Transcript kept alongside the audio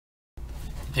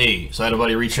Hey, so I had a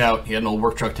buddy reach out. He had an old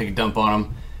work truck take a dump on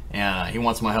him, and he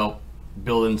wants my help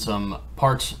building some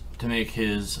parts to make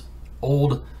his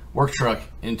old work truck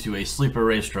into a sleeper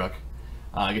race truck.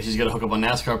 I guess he's got to hook up on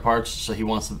NASCAR parts, so he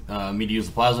wants me to use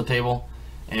the plasma table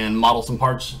and model some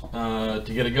parts to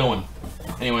get it going.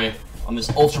 Anyway, on this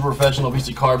ultra professional piece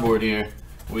of cardboard here,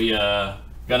 we got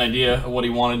an idea of what he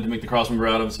wanted to make the crossmember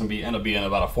out of. It's going to end up being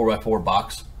about a 4x4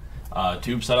 box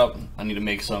tube setup. I need to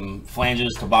make some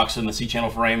flanges to box in the C-channel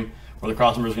frame where the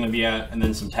crossmember is going to be at, and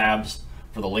then some tabs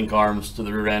for the link arms to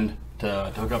the rear end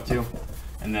to hook up to,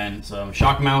 and then some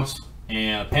shock mounts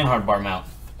and a panhard bar mount.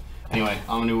 Anyway,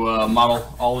 I'm going to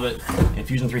model all of it in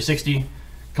Fusion 360,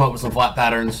 come up with some flat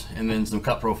patterns, and then some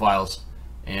cut profiles,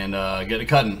 and get it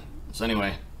cutting. So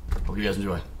anyway, hope you guys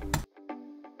enjoy.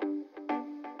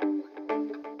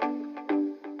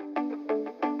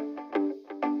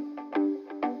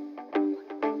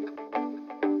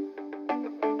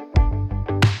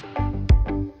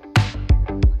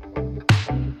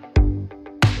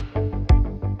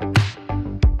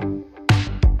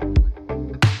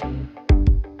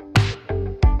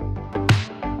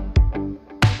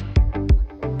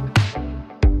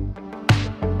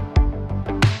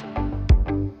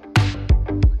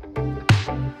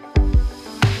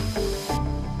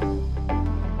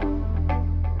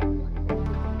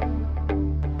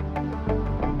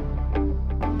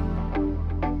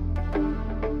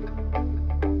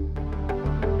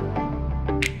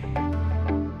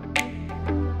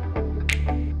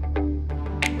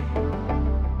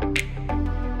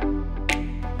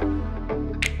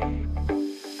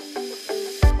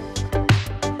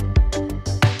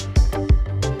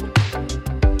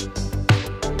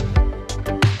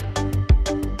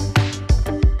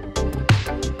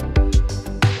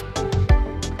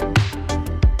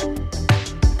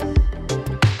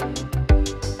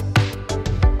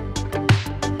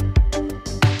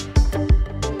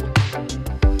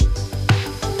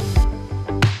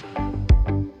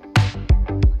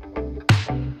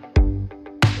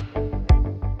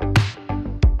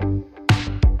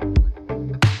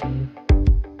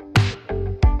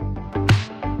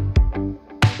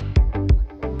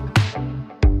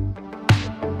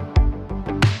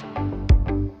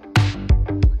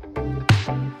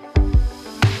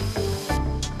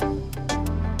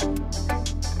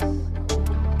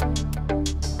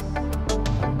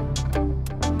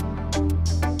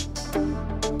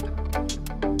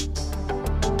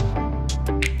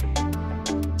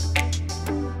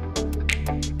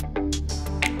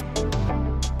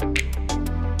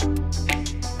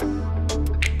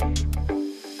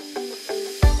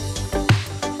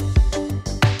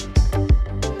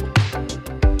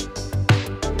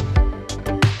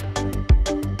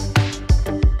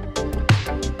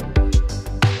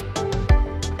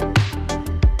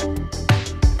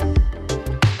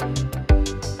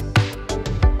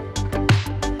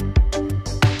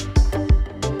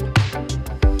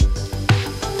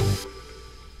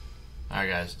 Alright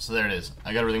guys, so there it is.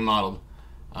 I got everything modeled.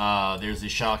 There's the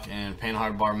shock and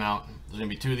panhard bar mount. There's going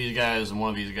to be two of these guys and one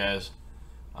of these guys.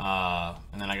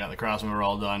 And then I got the crossmember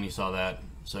all done, you saw that.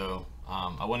 So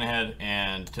I went ahead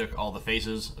and took all the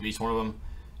faces of each one of them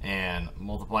and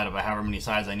multiplied it by however many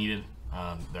sides I needed.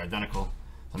 They're identical.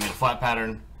 So I made a flat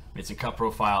pattern, made some cut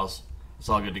profiles. It's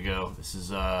all good to go. This is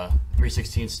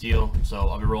 3/16 steel, so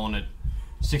I'll be rolling it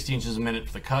 60 inches a minute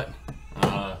for the cut.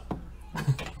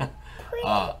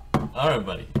 Alright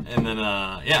buddy, and then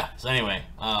yeah, so anyway,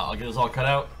 I'll get this all cut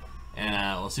out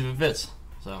and we'll see if it fits.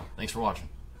 So thanks for watching.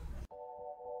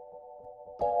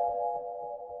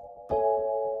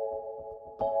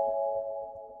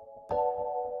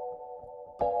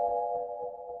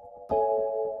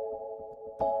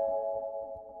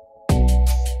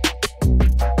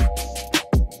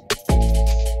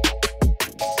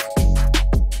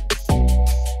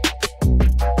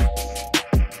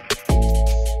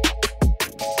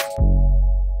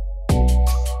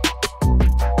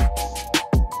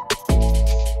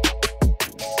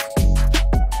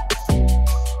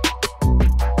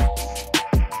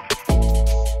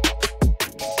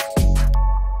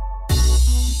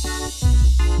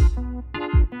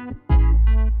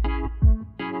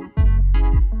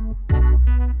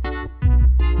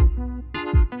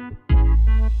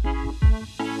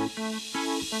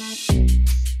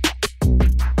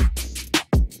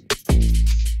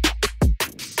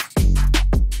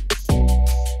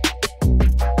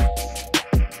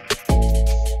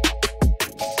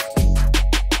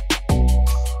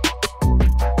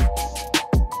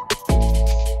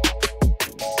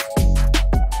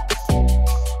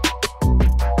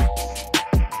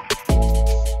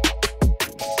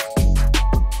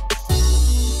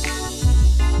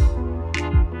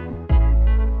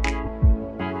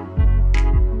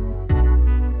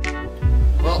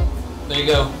 you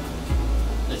go.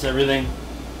 That's everything.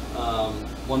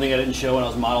 One thing I didn't show when I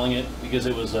was modeling it, because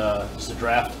it was just a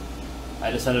draft,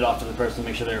 I just sent it off to the person to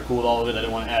make sure they were cool with all of it. I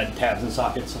didn't want to add tabs and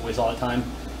sockets and waste all that time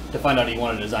to find out he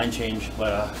wanted a design change.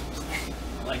 But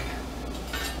like,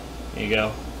 there you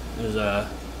go. There's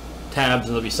tabs, and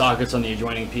there'll be sockets on the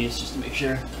adjoining piece just to make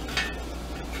sure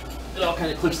it all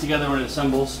kind of clicks together when it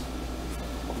assembles.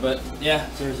 But yeah,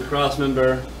 so there's the cross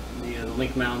member, the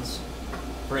link mounts,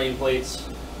 frame plates.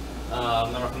 I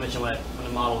don't know if I mentioned when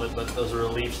I modeled it, but those are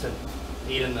reliefs to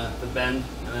aid in the bend,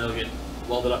 and then it'll get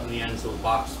welded up in the end, so the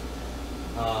box,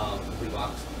 complete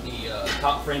box. The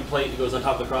top frame plate that goes on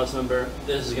top of the cross member,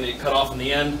 this is going to get cut off in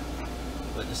the end,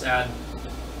 but just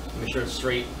make sure it's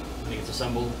straight when it gets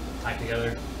assembled, tied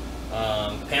together.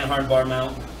 Panhard bar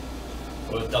mount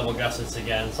with double gussets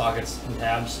again, sockets and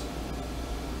tabs,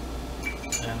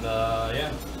 and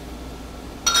yeah,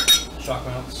 shock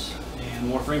mounts and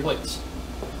more frame plates.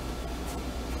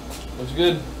 Looks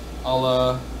good.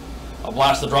 I'll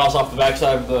blast the dross off the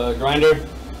backside of the grinder,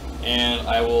 and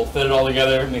I will fit it all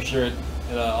together. Make sure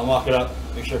I'll mock it up,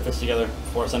 make sure it fits together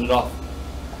before I send it off.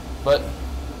 But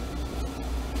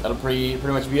that'll pretty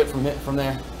much be it from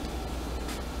there.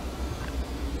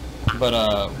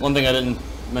 But one thing I didn't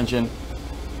mention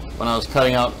when I was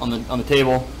cutting out on the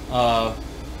table,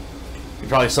 you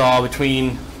probably saw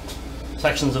between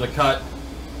sections of the cut,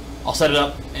 I'll set it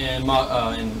up in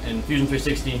Fusion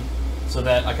 360 so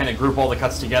that I kind of group all the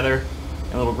cuts together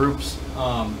in little groups,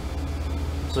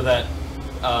 so that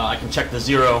I can check the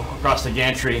zero across the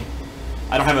gantry.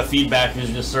 I don't have a feedback, these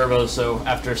are just servos, so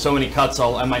after so many cuts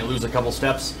I might lose a couple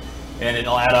steps, and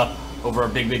it'll add up over a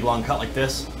big long cut like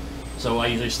this. So I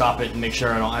usually stop it and make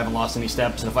sure I haven't lost any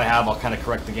steps, and if I have, I'll kind of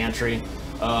correct the gantry.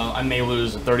 I may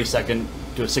lose a 32nd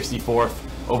to a 64th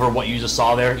over what you just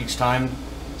saw there each time,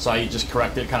 so I just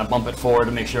correct it, kind of bump it forward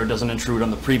to make sure it doesn't intrude on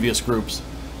the previous groups.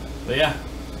 But yeah,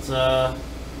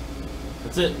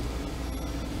 that's it.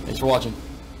 Thanks for watching.